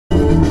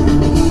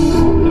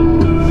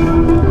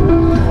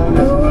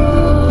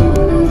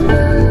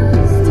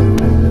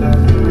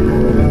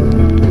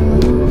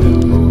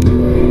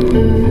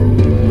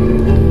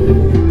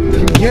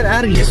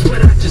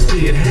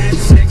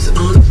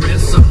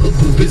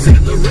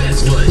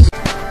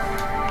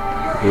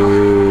His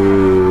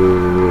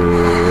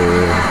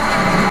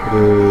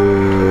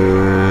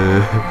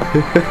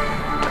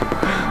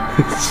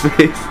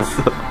face is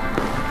so...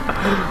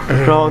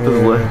 What's wrong with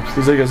his lips?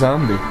 He's like a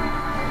zombie.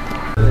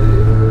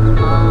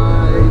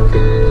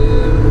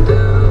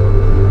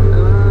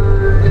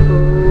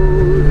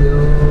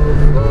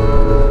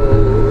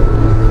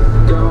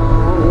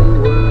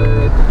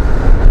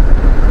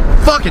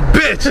 Fucking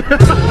bitch!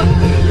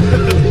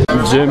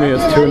 Jimmy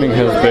is tuning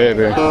his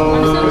baby.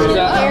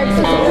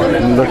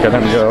 Look at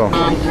him go.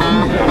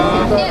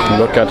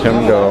 Look at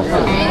him go.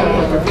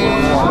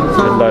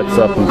 It lights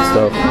up and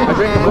stuff.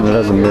 And it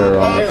has a mirror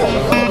on it.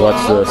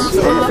 Watch this.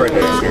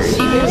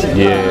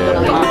 Yeah.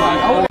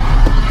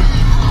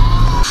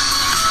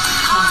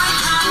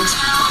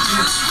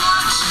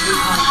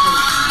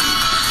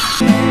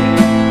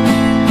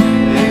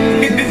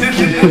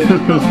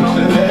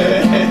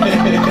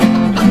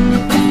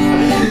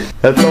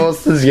 That's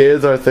almost as gay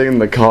as our thing in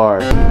the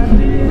car.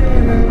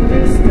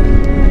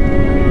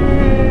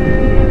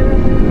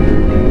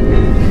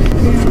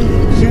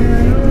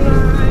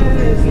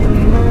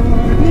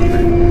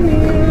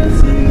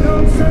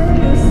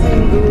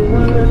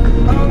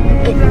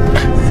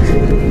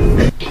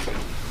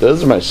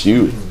 Those are my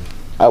shoes.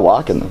 I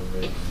walk in them.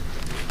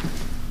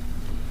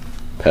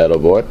 Pedal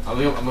boy.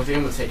 I'm going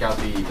to take out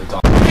the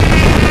dog.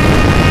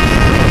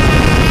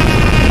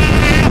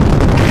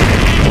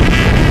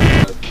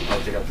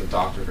 I'll take out the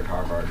doctor for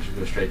car bar. Should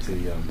go straight to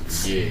the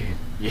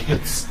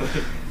Yes.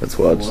 Let's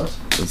watch.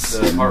 Let's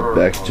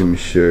back to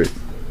Jimmy's shirt.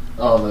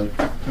 Oh, like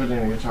putting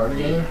a guitar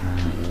together?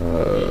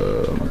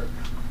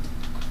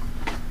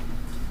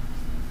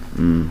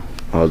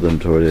 All them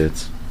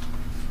toilets.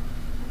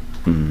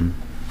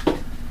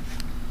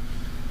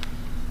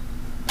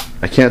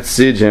 I can't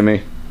see,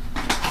 Jimmy.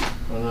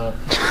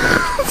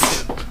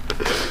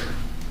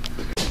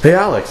 Hey,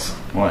 Alex.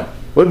 What?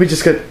 What did we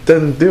just get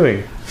done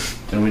doing?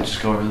 Didn't we just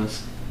go over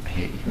this? I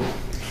hate you.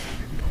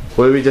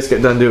 What did we just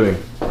get done doing?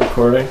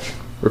 Recording?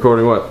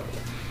 Recording what?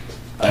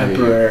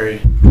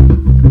 Temporary.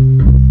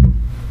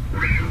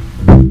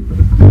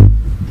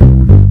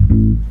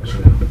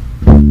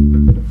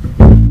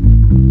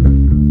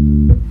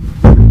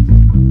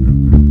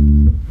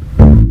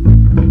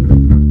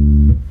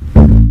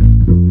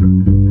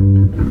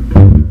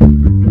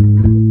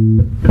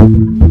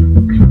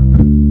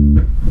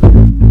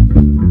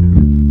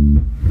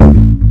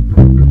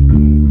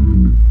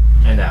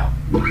 And now.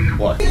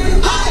 What? Put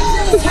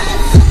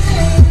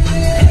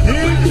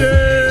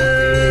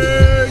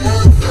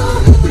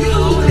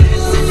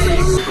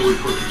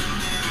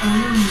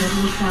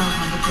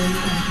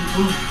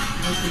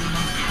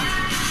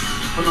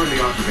her in the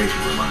observation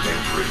room on day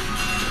 3.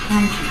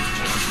 Thank you. I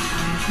must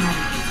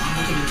meditate on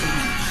the days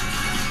ahead.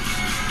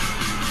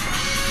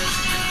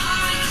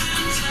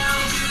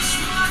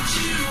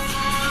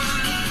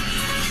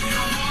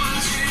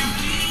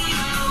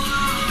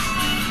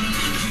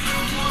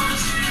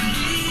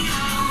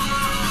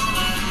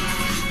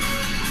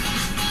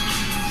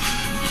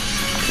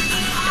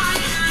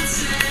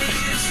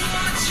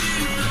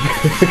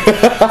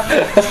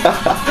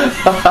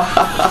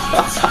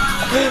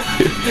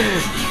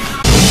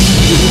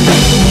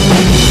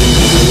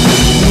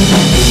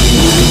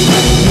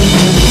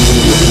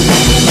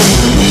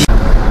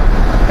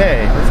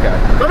 Hey, this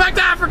guy. Go back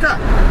to Africa!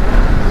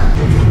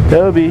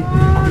 Toby.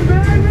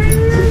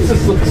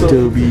 So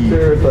Toby.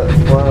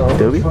 wow.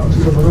 Toby?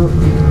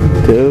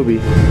 Toby.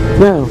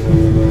 No.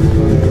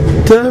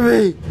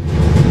 Toby.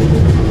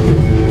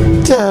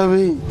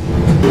 Toby.